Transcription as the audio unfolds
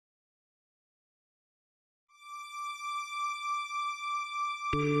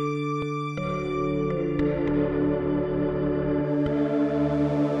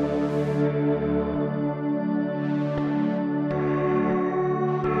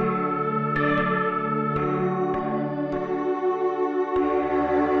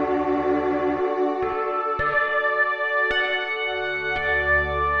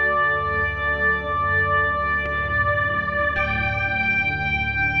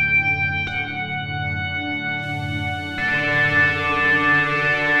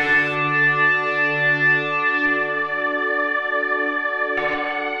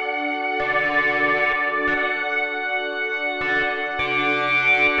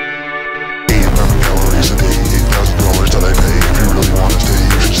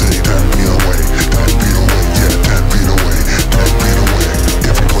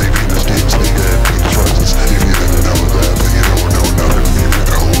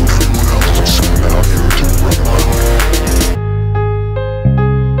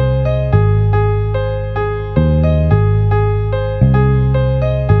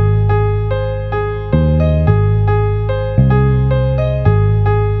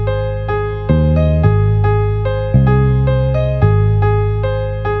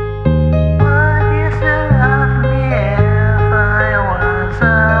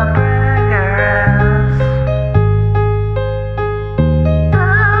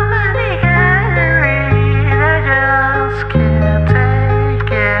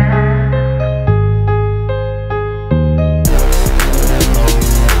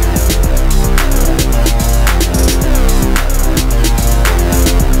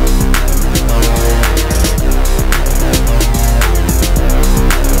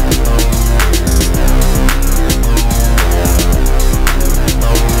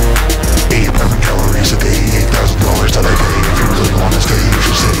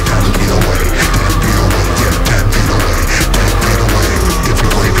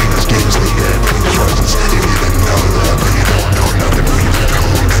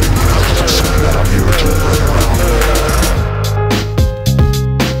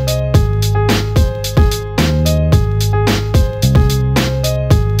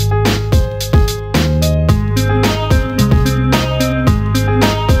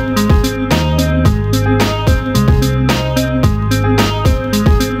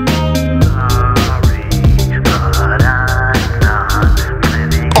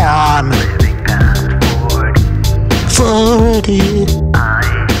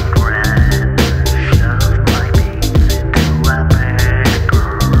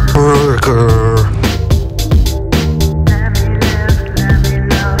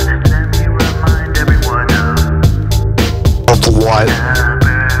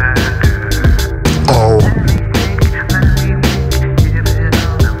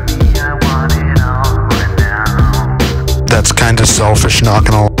That's kinda selfish, not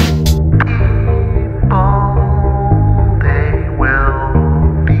gonna lie.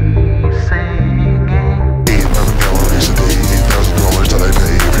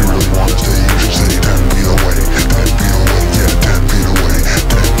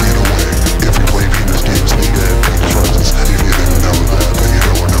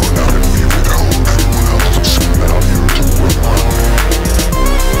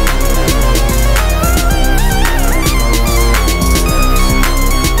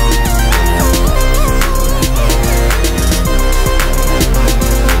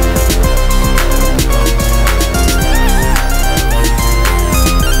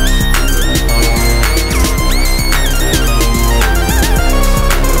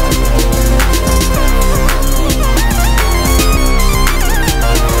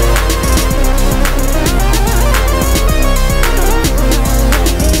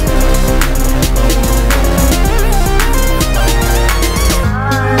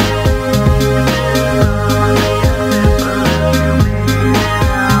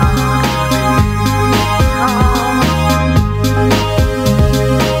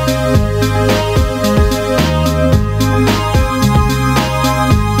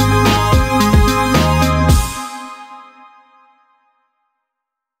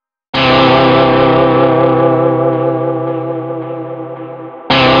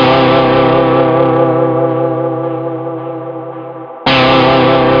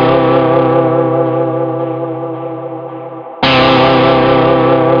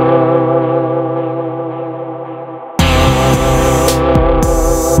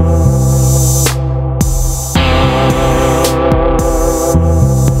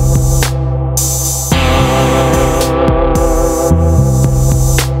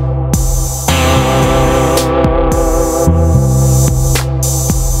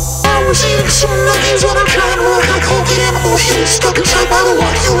 was eating some nuggies on a giant rock. I called the animal. He was stuck inside by the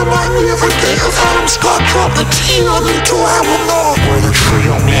lock. You remind me every day of Adam Scott. Drop the T on you till I will know. We're the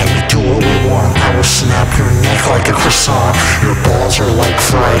trio, man, we do what we want. I will snap your neck like a croissant. Your balls are like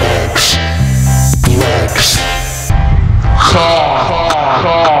fried eggs. Legs.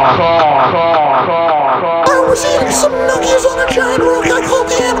 I was eating some nuggies on a giant rock. I called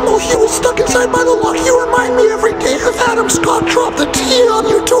the animal. He was stuck inside by the lock. You remind me every day of Adam Scott. Drop the T on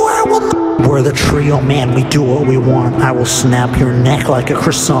you till I will know. We're the trio, man, we do what we want. I will snap your neck like a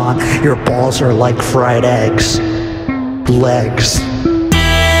croissant. Your balls are like fried eggs. Legs.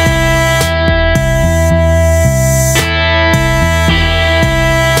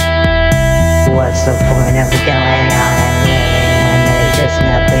 What's the point of going on and living when there's just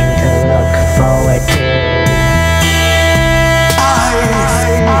nothing to look forward to?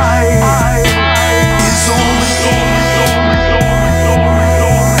 Is only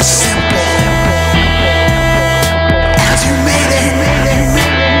as simple as you made it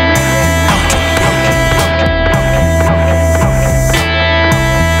out to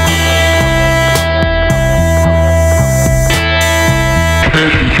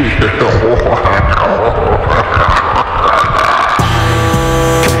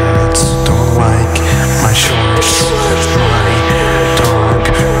Cats don't like my shorts. My dog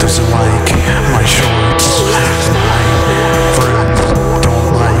doesn't like my shorts. My friends don't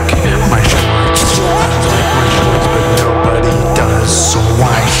like my shorts. I like my shorts, but nobody does. So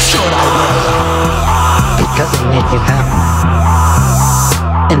why should I? Because they make you happy.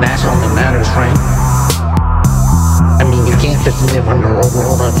 And that's all that matters, right? I mean, you can't just live under a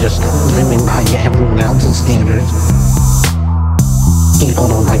world of just living by everyone else's standards. People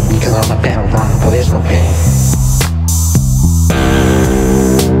don't like me because I'm a better runner, but it's okay.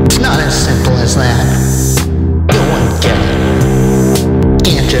 It's not as simple as that. You wouldn't get it.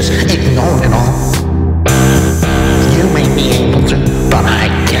 Can't just ignore it all. You may be able to, but I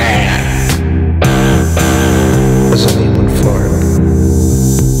can't. Was anyone Florida?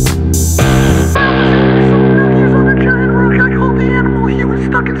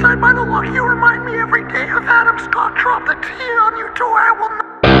 Stuck inside by the lock. You remind me every day of Adam Scott. Drop the T on you till I will know.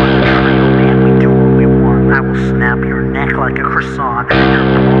 Man, we do what we want. I will snap your neck like a croissant. Your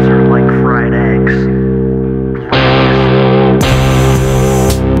balls are like fried eggs.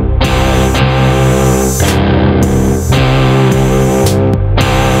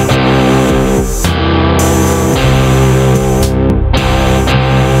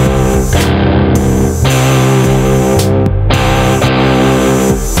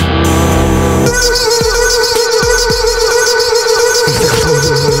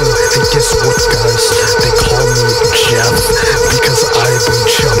 Guess what, guys? They call me Jeff because I've been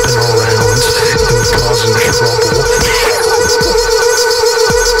jumping around and causing trouble.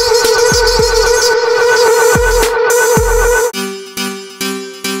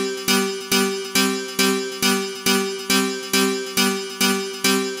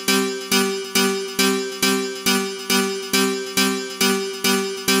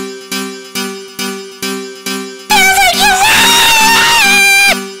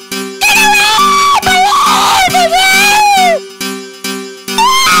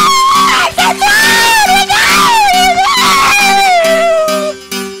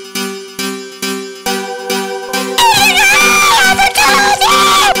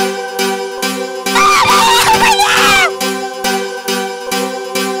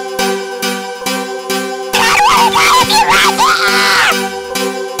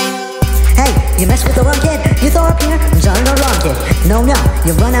 You mess with the wrong kid, you throw up here, it's on the wrong kid. No,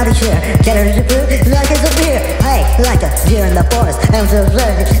 you run out of here, get her to prove like it's a beer. Hey, like a deer in the forest, and so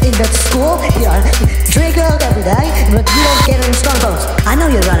in the school, you drink out every day, but you don't get any strong bones. I know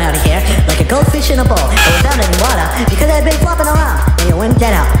you run out of here, like a goldfish in a bowl, but without any water, because they've been flopping around, and you wouldn't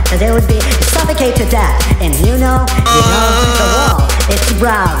get out, because they would be suffocate to death. And you know, the wall, it's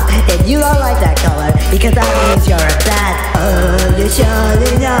brown, and you don't like that color, because that means you're a bad. Oh, you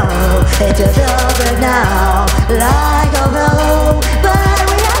surely know, it's just over now, like a blow, but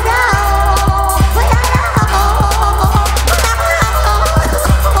we are now, we are now.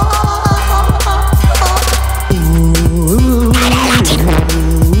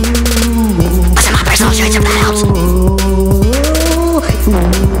 What's in my personal shirts if that helps?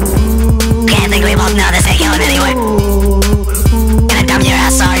 Okay, I think we both know this ain't going anywhere. Gonna dump your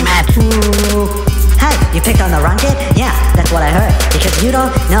ass, sorry man. Hey, you picked on the wrong kid? Yeah, that's what I heard. Because you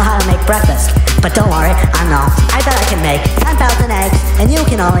don't know how to make breakfast. But don't worry, I know. I bet I can make 10,000 eggs, and you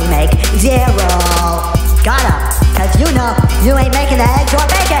can only make 0. Got him. Cause you know you ain't making the eggs or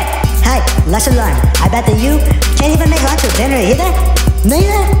bacon. Hey, lesson learned. I bet that you can't even make lunch or dinner either.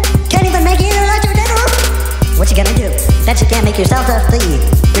 Neither? Can't even that you can't make yourself to leave.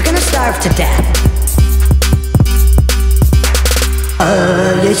 You're gonna starve to death.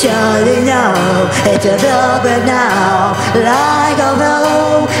 Oh, you surely know it's a over now, like a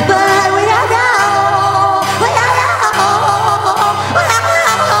blow, but we don't know, we don't know.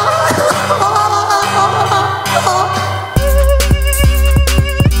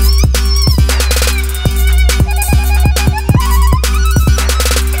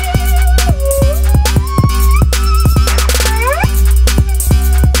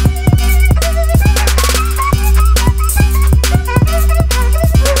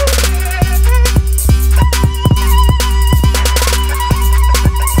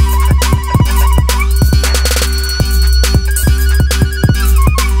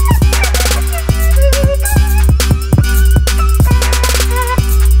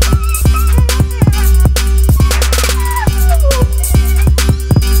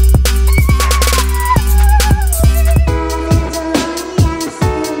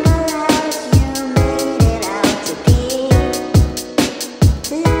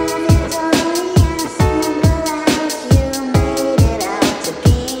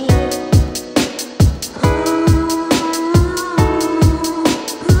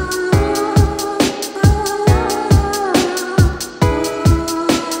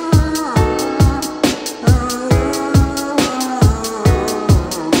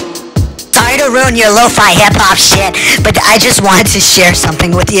 Ruin your lo-fi hip-hop shit, but I just wanted to share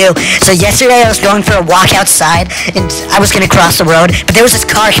something with you. So yesterday I was going for a walk outside, and I was gonna cross the road, but there was this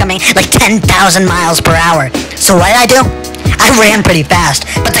car coming like 10,000 miles per hour. So what did I do? I ran pretty fast,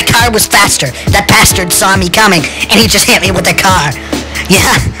 but the car was faster. That bastard saw me coming, and he just hit me with the car.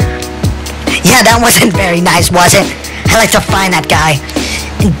 Yeah, that wasn't very nice, was it? I'd like to find that guy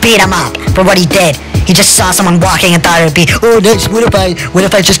and beat him up for what he did. He just saw someone walking and thought it would be, oh nice, what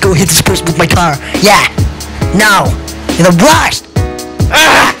if I just go hit this person with my car? Yeah. No. You're the worst.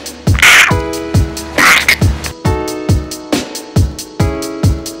 Ugh.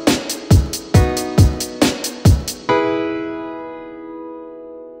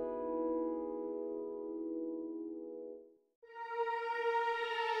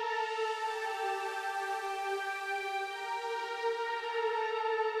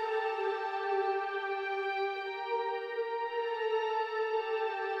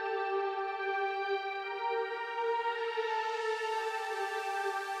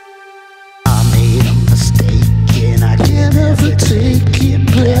 Never take it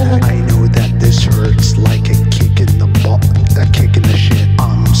back. I know that this hurts like a kick in the butt, a kick in the shit.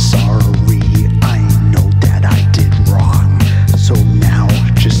 I'm sorry, I know that I did wrong. So now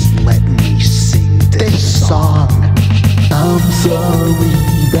just let me sing this song. I'm sorry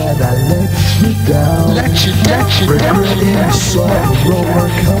that I let you down. Regretting sorrow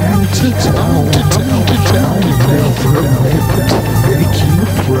are coming to town. Never meant to make you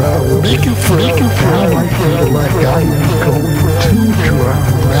proud. Now I feel like I am going to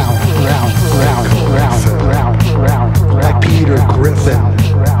drown. Like Peter Griffin.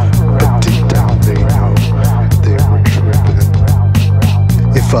 But deep down they know they were tripping.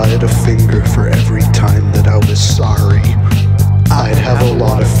 If I had a finger for every time that I was sorry, I'd have a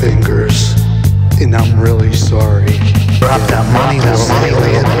lot of fingers, and I'm really sorry. Drop that money,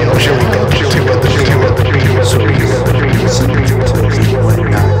 and usually go to other people. So you listen to me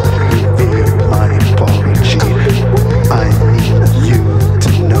when I reveal my apology. I need you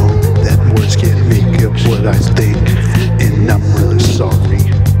to know that words can't make up what I think, and I'm really sorry.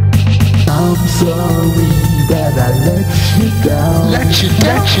 I'm sorry that I let you down.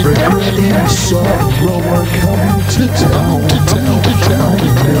 Regretting sorrow are coming to town.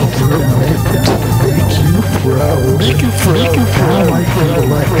 Never meant to make you proud. Now I feel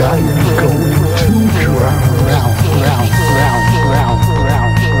like I am going to drown.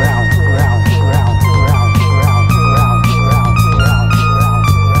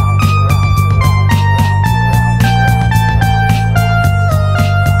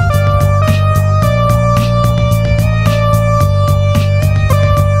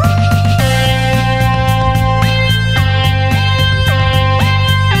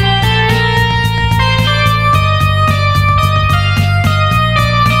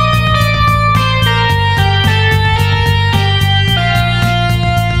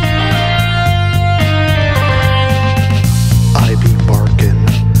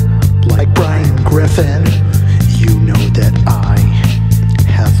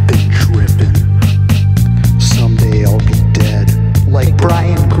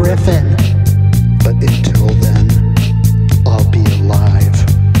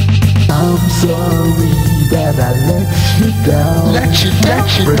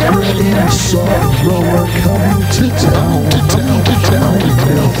 regret and sorrow are coming to town.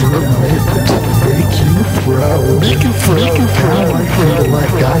 Never meant to make you proud. Now I feel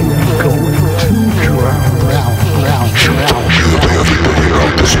like I am going to drown.